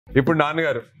ఇప్పుడు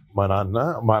నాన్నగారు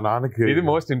మా నాన్నకి ఇది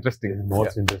మోస్ట్ ఇంట్రెస్టింగ్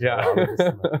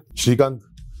శ్రీకాంత్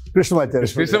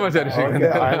కృష్ణమాచారి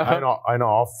ఆయన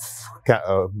ఆఫ్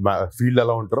ఫీల్డ్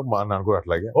ఎలా ఉంటారో మా నాన్న కూడా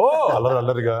అట్లాగే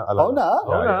అల్లరిగా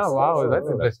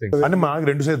అంటే మాకు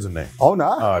 2 sides ఉన్నాయి. అవునా?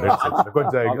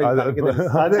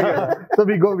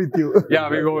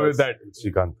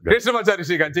 శ్రీకాంత్ కృష్ణమాచారి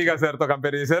శ్రీకాంత్ చీకా సార్ తో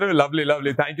కంపేర్ చేశారు.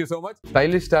 Lovely thank you so much.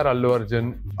 Stylish star Allu Arjun.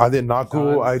 అదే నాకు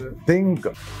I think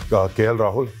KL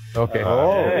Rahul. Okay.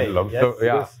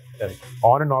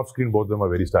 On and off screen both of them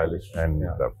are very stylish and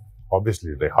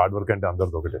obviously like hard work ante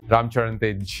andardo okate. Charan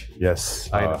Tej. Yes.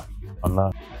 Anna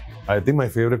I think my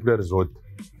favorite player is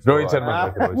Rohit Sharma,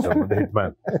 the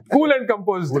hitman. Cool and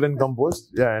composed.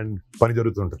 Yeah, and pani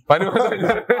jarutuntundi.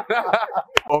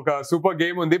 ఒక super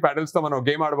game ఉంది. పాడల్స్ తో మనం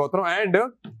game ఆడబోతున్నాం and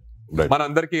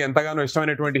మనందరికి ఎంతగానో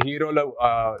ఇష్టమైనటువంటి హీరోలు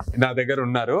నా దగ్గర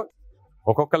ఉన్నారు.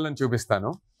 ఒక్కొక్కళ్ళని చూపిస్తాను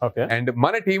అండ్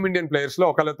మన టీమ్ ఇండియన్ ప్లేయర్స్ లో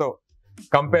ఒకళ్ళతో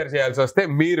కంపేర్ చేయాల్సి వస్తే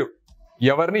మీరు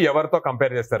ఎవరితో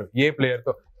కంపేర్ చేస్తారు? ఏ ప్లేయర్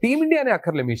తో? టీమ్ ఇండియా అనే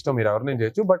అక్కర్లే, మీ ఇష్టం, మీరు ఎవరిని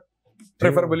చేయొచ్చు, but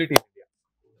preferably team India.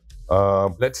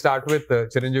 Let's start with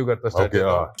Chiranjeevi గారితో.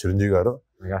 చిరంజీవి గారు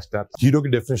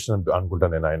హీరోకి డెఫినేషన్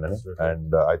అనుకుంటాను నేను ఆయనని.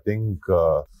 అండ్ ఐ థింక్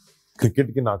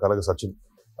క్రికెట్ కి నాకు అలాగే సచిన్.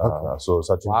 సో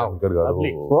సచిన్ టెండూల్కర్ గారు.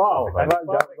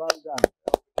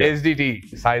 SDT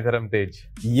సాయిధరం తేజ్.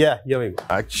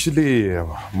 యాక్చువల్లీ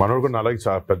మనోడు కూడా అలాగే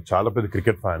చాలా పెద్ద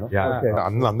క్రికెట్ ఫ్యాన్.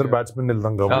 అందరు బ్యాట్స్మెన్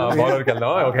వెళ్తాం కాబట్టి బౌలర్కి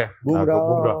వెళ్దాం. Okay.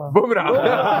 Bumrah.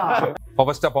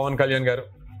 Power star Pawan Kalyan గారు.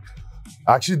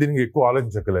 యాక్చువల్లీ దీనికి ఎక్కువ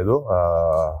ఆలోచించక్కలేదు.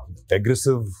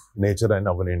 అగ్రెసివ్ నేచర్ అయినా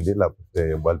అవ్వనండి, లేకపోతే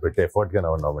వాళ్ళు పెట్టే ఎఫర్ట్ గానే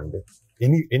అవ్వండి,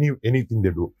 anything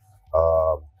they do.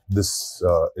 This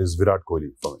is Virat Kohli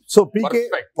for me. So PK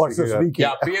versus VK.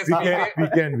 Yeah,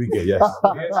 PK and VK. Yes.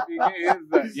 PSPK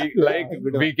is like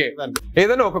VK.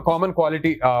 ఏదైనా ఒక common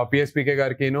quality PSPK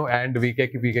గారికిను and VK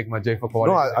కి PK కి మధ్య ఒక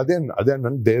క్వాలిటీ. No, అదే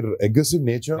their aggressive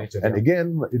nature and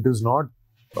again it is not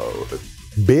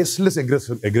baseless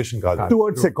aggression కాదు.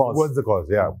 Towards the cause.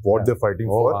 Yeah, what they're fighting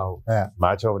for.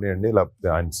 Match అవనియండి, లేకపోతే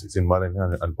సినిమాలని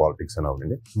అండ్ పాలిటిక్స్ అని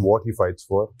అవనండి, what he fights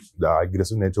for, the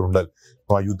aggressive nature ఉండాలి.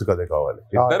 మా యూత్ కదే కావాలి.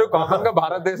 ఇద్దరు కామన్ గా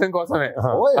భారతదేశం కోసమే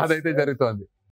అదైతే జరుగుతోంది.